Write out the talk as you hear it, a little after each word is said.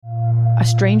a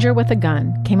stranger with a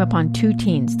gun came upon two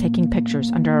teens taking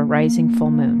pictures under a rising full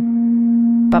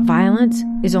moon. But violence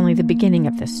is only the beginning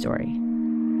of this story.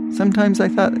 Sometimes I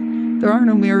thought, there are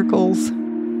no miracles.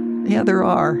 Yeah, there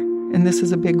are, and this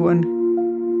is a big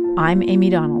one. I'm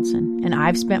Amy Donaldson, and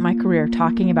I've spent my career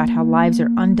talking about how lives are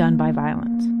undone by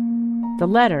violence. The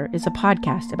Letter is a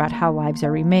podcast about how lives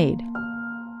are remade.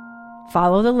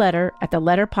 Follow The Letter at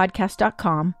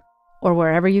theletterpodcast.com or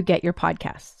wherever you get your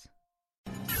podcasts.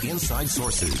 Inside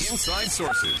Sources. Inside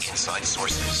Sources. Inside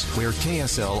Sources. Where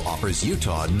KSL offers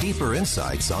Utah deeper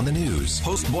insights on the news.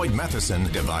 Host Boyd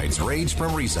Matheson divides rage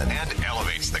from reason and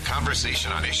elevates the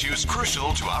conversation on issues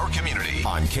crucial to our community.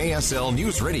 On KSL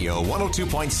News Radio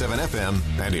 102.7 FM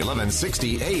and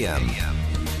 1160 AM.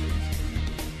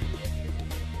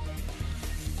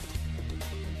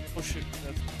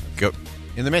 Go.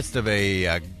 In the midst of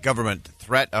a government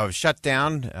threat of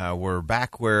shutdown, we're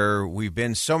back where we've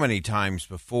been so many times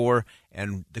before,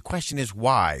 and the question is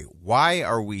why? Why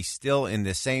are we still in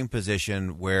the same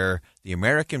position where the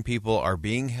American people are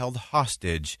being held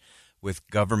hostage with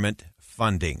government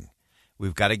funding?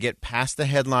 We've got to get past the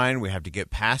headline. We have to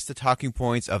get past the talking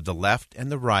points of the left and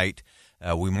the right.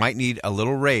 We might need a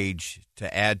little rage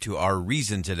to add to our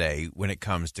reason today when it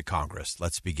comes to Congress.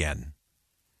 Let's begin.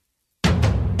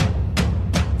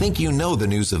 Think you know the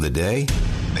news of the day?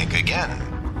 Think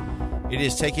again. It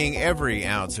is taking every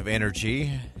ounce of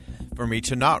energy for me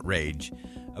to not rage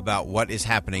about what is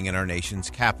happening in our nation's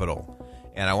capital.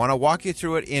 And I want to walk you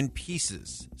through it in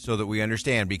pieces so that we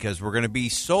understand, because we're going to be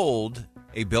sold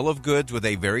a bill of goods with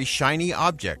a very shiny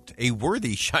object, a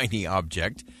worthy shiny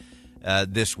object,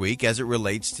 this week as it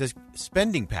relates to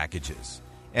spending packages.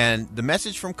 And the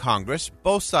message from Congress,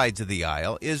 both sides of the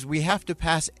aisle, is we have to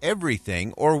pass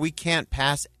everything or we can't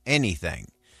pass anything.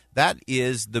 That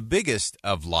is the biggest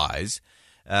of lies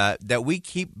that we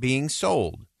keep being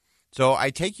sold. So I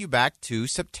take you back to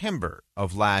September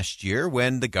of last year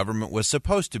when the government was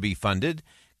supposed to be funded.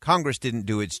 Congress didn't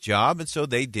do its job, and so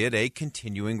they did a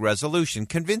continuing resolution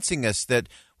convincing us that,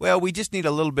 well, we just need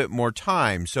a little bit more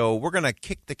time. So we're going to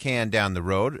kick the can down the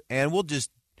road and we'll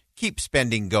just keep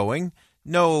spending going.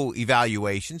 No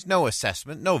evaluations, no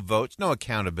assessment, no votes, no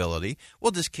accountability. We'll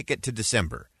just kick it to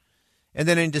December. And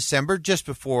then in December, just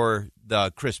before the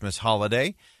Christmas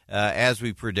holiday, as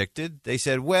we predicted, they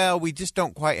said, well, we just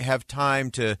don't quite have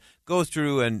time to go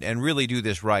through and really do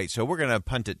this right, so we're going to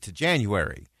punt it to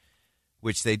January,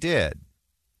 which they did.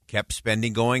 Kept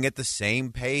spending going at the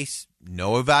same pace,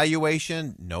 no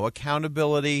evaluation, no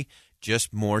accountability,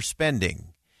 just more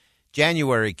spending.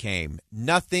 January came.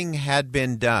 Nothing had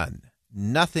been done.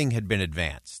 Nothing had been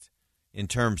advanced in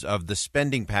terms of the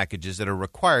spending packages that are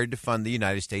required to fund the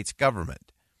United States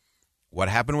government. What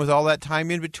happened with all that time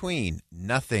in between?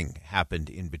 Nothing happened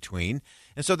in between.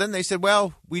 And so then they said,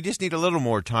 well, we just need a little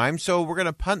more time, so we're going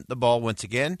to punt the ball once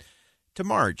again to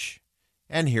March.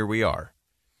 And here we are.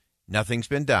 Nothing's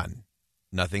been done.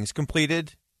 Nothing's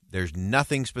completed. There's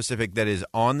nothing specific that is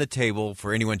on the table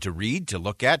for anyone to read, to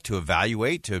look at, to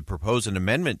evaluate, to propose an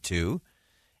amendment to.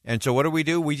 And so what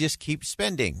do? We just keep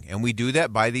spending, and we do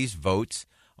that by these votes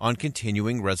on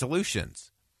continuing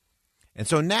resolutions. And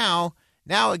so now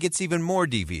it gets even more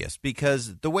devious,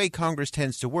 because the way Congress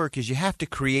tends to work is you have to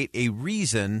create a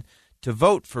reason to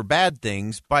vote for bad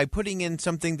things by putting in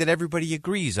something that everybody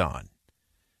agrees on.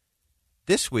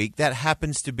 This week, that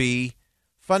happens to be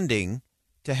funding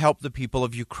to help the people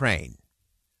of Ukraine.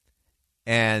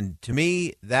 And to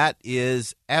me, that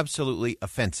is absolutely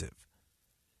offensive.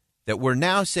 That we're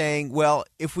now saying, well,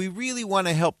 if we really want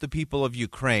to help the people of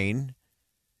Ukraine,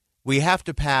 we have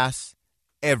to pass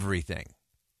everything,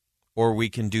 or we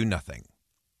can do nothing.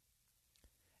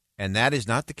 And that is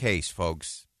not the case,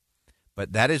 folks.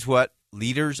 But that is what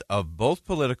leaders of both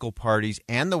political parties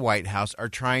and the White House are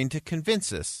trying to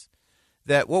convince us,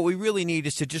 that what we really need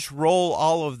is to just roll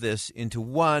all of this into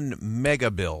one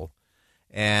mega bill,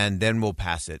 and then we'll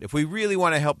pass it. If we really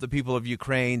want to help the people of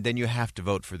Ukraine, then you have to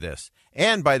vote for this.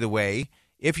 And by the way,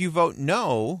 if you vote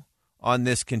no on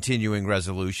this continuing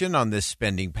resolution, on this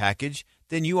spending package,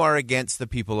 then you are against the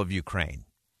people of Ukraine.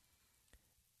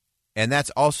 And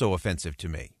that's also offensive to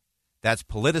me. That's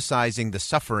politicizing the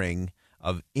suffering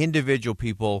of individual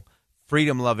people,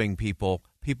 freedom-loving people,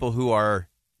 people who are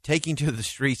taking to the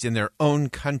streets in their own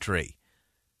country,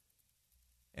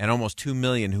 and almost 2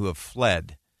 million who have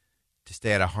fled to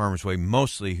stay out of harm's way,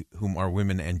 mostly whom are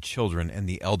women and children and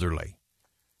the elderly.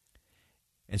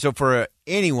 And so for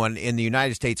anyone in the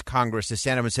United States Congress to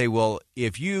stand up and say, well,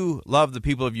 if you love the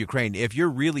people of Ukraine, if you're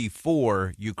really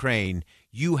for Ukraine,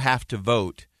 you have to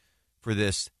vote for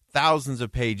this thousands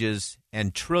of pages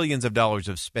and trillions of dollars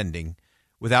of spending,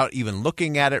 without even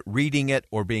looking at it, reading it,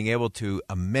 or being able to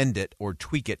amend it or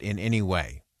tweak it in any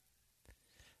way.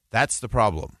 That's the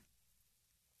problem.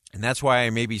 And that's why I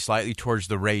may be slightly towards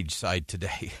the rage side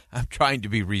today. I'm trying to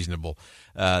be reasonable.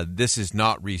 This is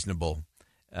not reasonable.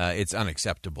 It's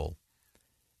unacceptable.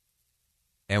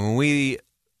 And when we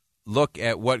look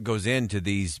at what goes into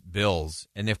these bills,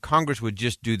 and if Congress would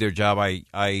just do their job,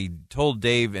 I told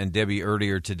Dave and Debbie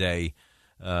earlier today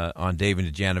on Dave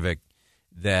and Dejanovic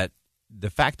that the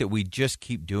fact that we just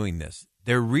keep doing this,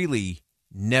 there really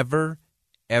never,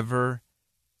 ever,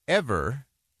 ever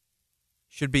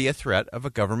should be a threat of a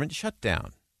government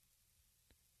shutdown.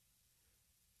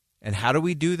 And how do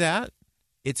we do that?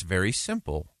 It's very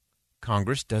simple.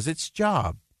 Congress does its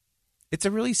job. It's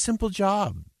a really simple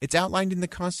job. It's outlined in the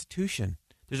Constitution.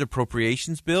 There's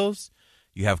appropriations bills.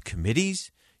 You have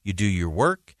committees. You do your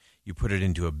work. You put it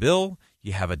into a bill.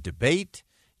 You have a debate.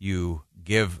 You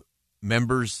give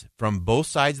members from both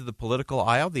sides of the political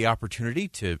aisle the opportunity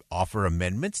to offer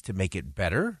amendments to make it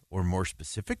better or more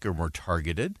specific or more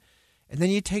targeted. And then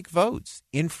you take votes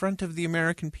in front of the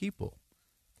American people.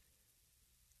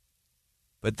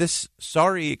 But this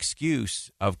sorry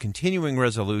excuse of continuing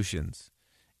resolutions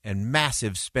and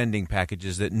massive spending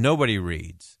packages that nobody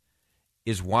reads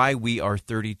is why we are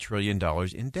 $30 trillion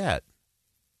in debt,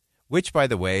 which, by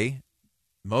the way,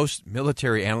 most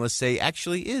military analysts say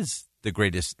actually is the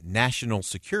greatest national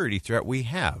security threat we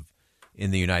have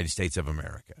in the United States of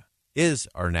America, is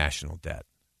our national debt.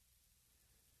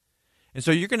 And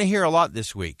so you're going to hear a lot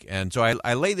this week. And so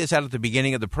I lay this out at the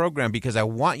beginning of the program because I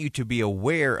want you to be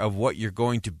aware of what you're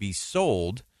going to be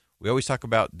sold. We always talk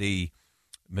about the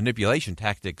manipulation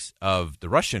tactics of the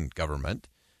Russian government.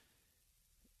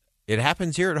 It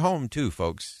happens here at home too,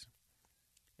 folks.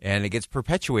 And it gets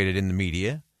perpetuated in the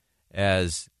media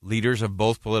as leaders of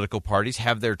both political parties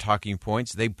have their talking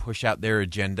points. They push out their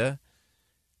agenda.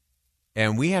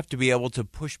 And we have to be able to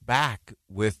push back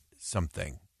with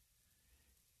something.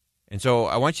 And so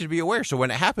I want you to be aware. So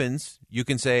when it happens, you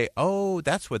can say, oh,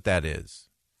 that's what that is.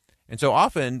 And so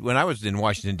often when I was in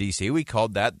Washington, D.C., we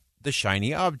called that the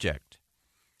shiny object.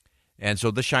 And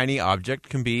so the shiny object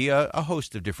can be a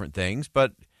host of different things,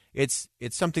 but it's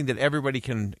something that everybody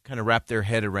can kind of wrap their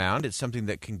head around. It's something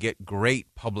that can get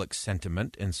great public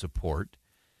sentiment and support.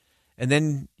 And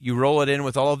then you roll it in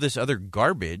with all of this other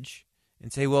garbage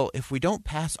and say, well, if we don't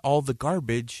pass all the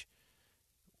garbage,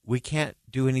 we can't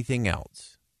do anything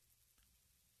else.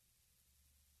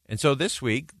 And so this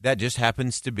week, that just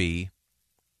happens to be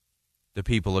the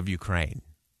people of Ukraine.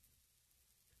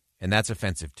 And that's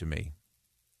offensive to me.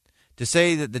 To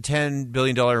say that the $10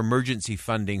 billion emergency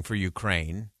funding for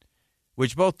Ukraine,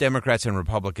 which both Democrats and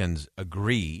Republicans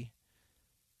agree,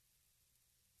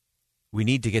 we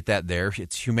need to get that there.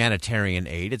 It's humanitarian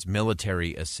aid. It's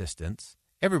military assistance.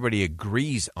 Everybody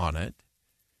agrees on it.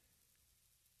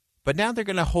 But now they're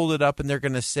going to hold it up and they're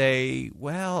going to say,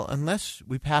 well, unless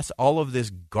we pass all of this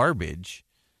garbage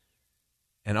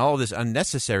and all of this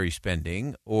unnecessary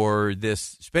spending or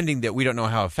this spending that we don't know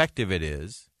how effective it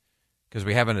is because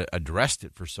we haven't addressed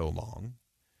it for so long,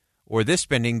 or this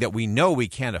spending that we know we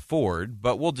can't afford,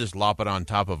 but we'll just lop it on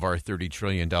top of our $30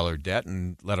 trillion debt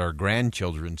and let our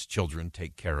grandchildren's children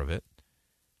take care of it.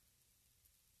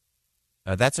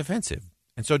 That's offensive.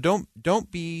 And so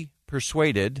don't be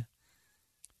persuaded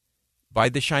by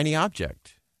the shiny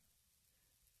object.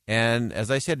 And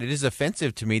as I said, it is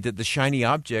offensive to me that the shiny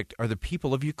object are the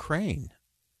people of Ukraine.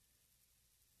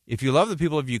 If you love the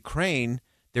people of Ukraine,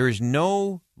 there is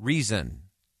no reason,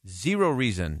 zero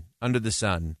reason under the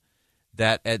sun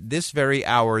that at this very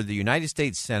hour the United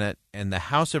States Senate and the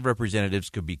House of Representatives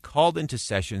could be called into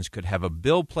sessions, could have a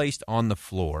bill placed on the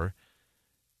floor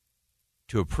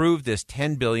to approve this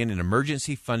 $10 billion in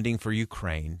emergency funding for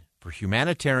Ukraine, for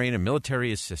humanitarian and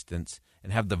military assistance,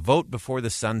 and have the vote before the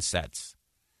sun sets.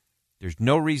 There's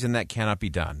no reason that cannot be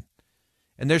done.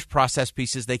 And there's process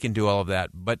pieces, they can do all of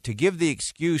that. But to give the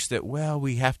excuse that, well,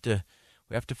 we have to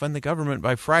fund the government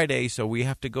by Friday, so we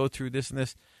have to go through this and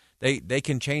this, they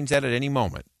can change that at any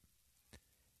moment.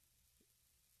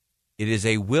 It is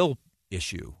a will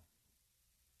issue.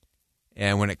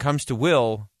 And when it comes to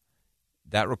will,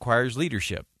 that requires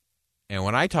leadership. And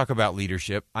when I talk about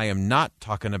leadership, I am not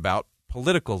talking about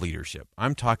political leadership.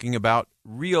 I'm talking about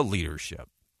real leadership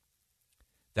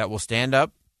that will stand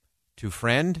up to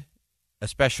friend,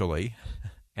 especially,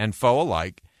 and foe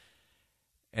alike,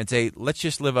 and say, let's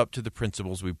just live up to the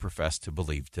principles we profess to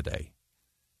believe today.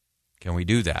 Can we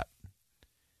do that?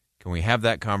 Can we have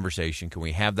that conversation? Can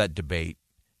we have that debate?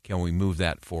 Can we move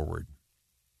that forward?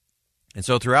 And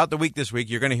so throughout the week this week,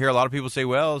 you're going to hear a lot of people say,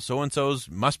 well, so-and-so's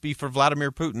must be for Vladimir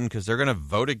Putin because they're going to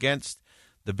vote against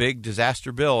the big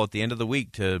disaster bill at the end of the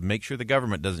week to make sure the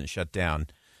government doesn't shut down.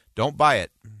 Don't buy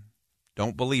it.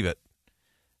 Don't believe it.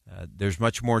 There's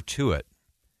much more to it.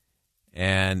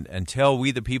 And until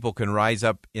we the people can rise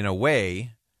up in a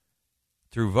way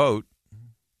through vote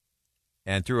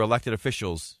and through elected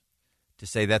officials to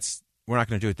say we're not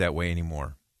going to do it that way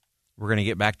anymore. We're going to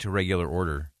get back to regular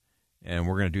order, and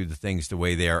we're going to do the things the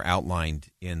way they are outlined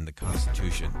in the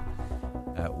Constitution.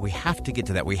 We have to get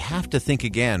to that. We have to think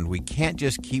again. We can't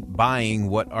just keep buying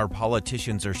what our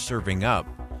politicians are serving up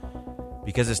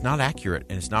because it's not accurate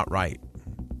and it's not right.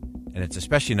 And it's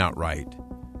especially not right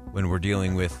when we're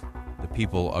dealing with the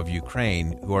people of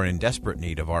Ukraine who are in desperate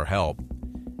need of our help.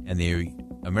 And the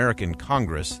American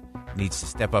Congress needs to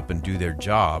step up and do their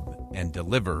job and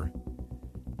deliver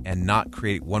and not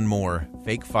create one more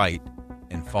fake fight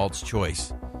and false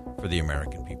choice for the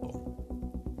American people.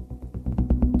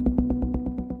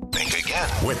 Think again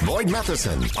with Boyd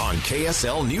Matheson on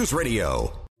KSL News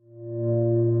Radio.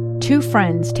 Two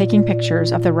friends taking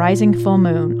pictures of the rising full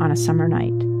moon on a summer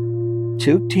night.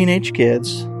 Two teenage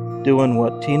kids doing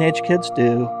what teenage kids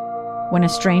do. When a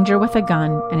stranger with a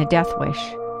gun and a death wish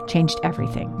changed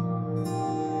everything.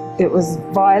 It was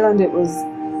violent, it was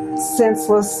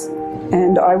senseless,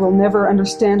 and I will never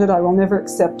understand it, I will never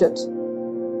accept it.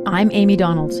 I'm Amy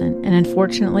Donaldson, and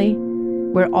unfortunately,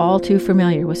 we're all too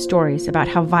familiar with stories about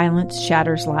how violence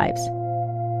shatters lives.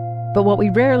 But what we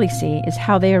rarely see is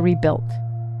how they are rebuilt.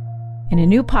 In a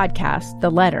new podcast, The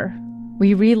Letter,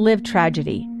 we relive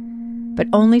tragedy, but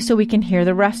only so we can hear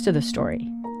the rest of the story.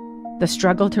 The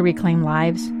struggle to reclaim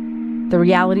lives, the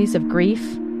realities of grief,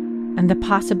 and the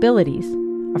possibilities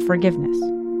of forgiveness.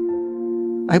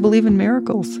 I believe in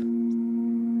miracles.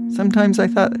 Sometimes I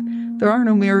thought, there are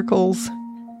no miracles.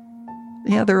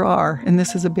 Yeah, there are, and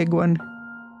this is a big one.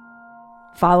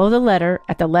 Follow The Letter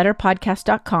at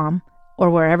theletterpodcast.com or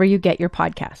wherever you get your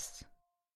podcasts.